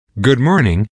Good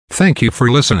morning, thank you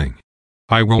for listening.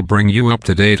 I will bring you up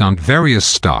to date on various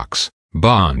stocks,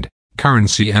 bond,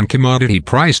 currency and commodity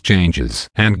price changes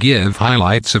and give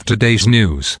highlights of today's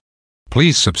news.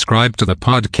 Please subscribe to the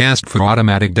podcast for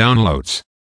automatic downloads.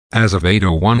 As of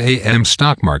 8:01 a.m.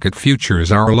 stock market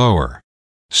futures are lower.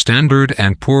 Standard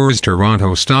 & Poor's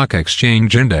Toronto Stock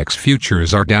Exchange Index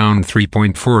futures are down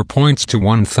 3.4 points to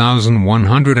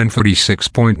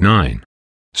 1,146.9.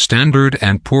 Standard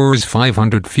 & Poor's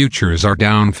 500 futures are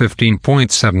down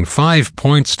 15.75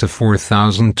 points to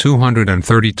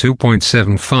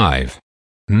 4,232.75.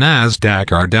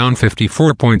 Nasdaq are down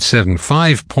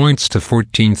 54.75 points to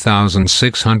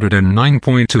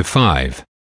 14,609.25.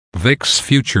 VIX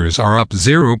futures are up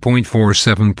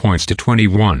 0.47 points to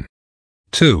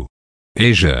 21.2.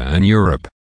 Asia and Europe.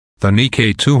 The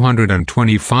Nikkei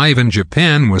 225 in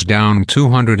Japan was down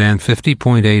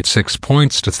 250.86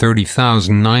 points to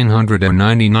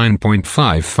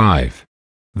 30,999.55.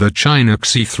 The China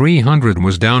CSI 300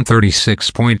 was down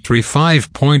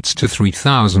 36.35 points to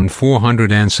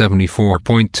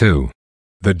 3,474.2.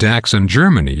 The DAX in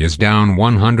Germany is down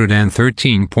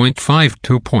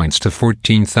 113.52 points to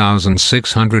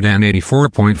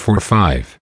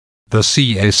 14,684.45. The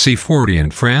CAC 40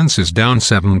 in France is down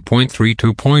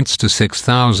 7.32 points to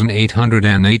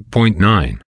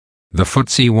 6,808.9. The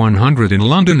FTSE 100 in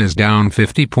London is down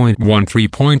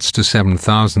 50.13 points to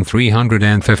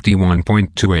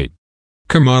 7,351.28.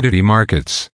 Commodity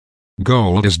markets.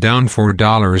 Gold is down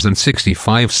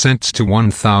 $4.65 to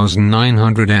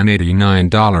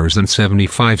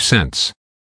 $1,989.75.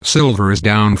 Silver is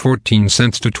down 14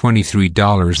 cents to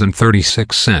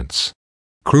 $23.36.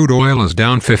 Crude oil is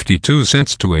down 52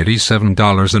 cents to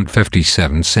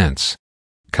 $87.57.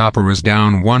 Copper is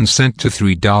down 1 cent to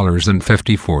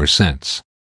 $3.54.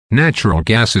 Natural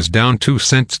gas is down 2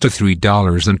 cents to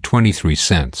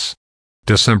 $3.23.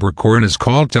 December corn is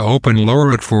called to open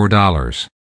lower at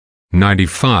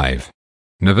 $4.95.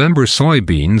 November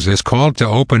soybeans is called to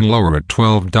open lower at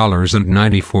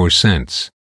 $12.94.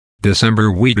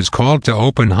 December wheat is called to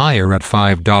open higher at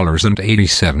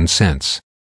 $5.87.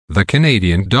 The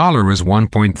Canadian dollar is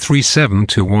 1.37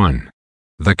 to 1.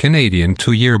 The Canadian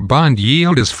 2-year bond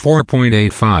yield is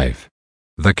 4.85.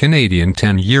 The Canadian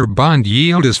 10-year bond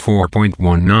yield is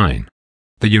 4.19.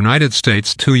 The United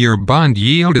States 2-year bond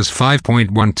yield is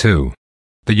 5.12.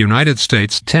 The United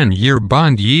States 10-year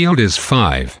bond yield is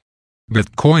 5.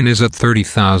 Bitcoin is at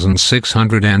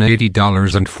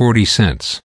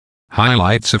 $30,680.40.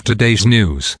 Highlights of today's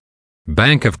news.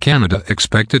 Bank of Canada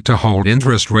expected to hold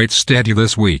interest rates steady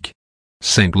this week.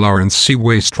 St. Lawrence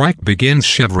Seaway strike begins.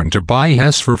 Chevron to buy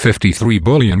Hess for $53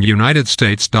 billion United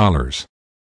States dollars.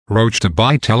 Roche to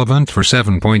buy Televent for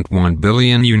 $7.1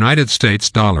 billion United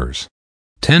States dollars.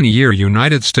 10-year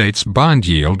United States bond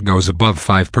yield goes above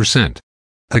 5%.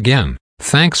 Again,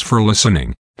 thanks for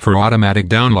listening. For automatic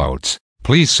downloads,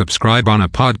 please subscribe on a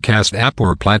podcast app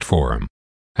or platform.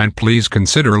 And please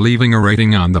consider leaving a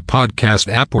rating on the podcast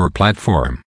app or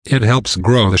platform. It helps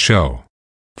grow the show.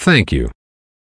 Thank you.